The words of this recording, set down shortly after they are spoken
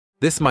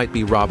This might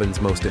be Robin's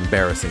most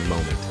embarrassing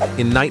moment.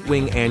 In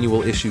Nightwing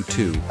Annual Issue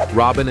 2,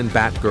 Robin and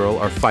Batgirl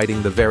are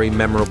fighting the very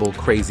memorable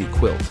Crazy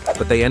Quilt,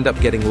 but they end up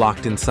getting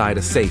locked inside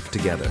a safe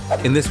together.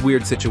 In this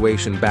weird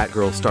situation,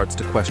 Batgirl starts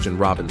to question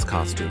Robin's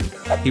costume.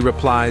 He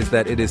replies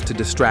that it is to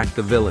distract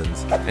the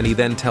villains, and he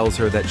then tells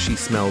her that she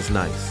smells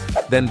nice.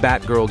 Then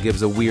Batgirl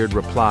gives a weird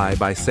reply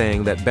by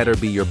saying that better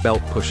be your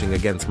belt pushing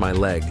against my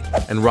leg,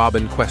 and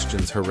Robin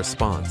questions her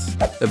response.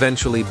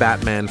 Eventually,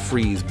 Batman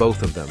frees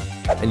both of them,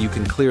 and you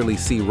can clearly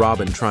see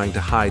Robin trying to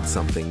hide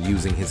something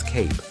using his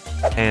cape.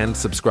 And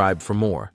subscribe for more.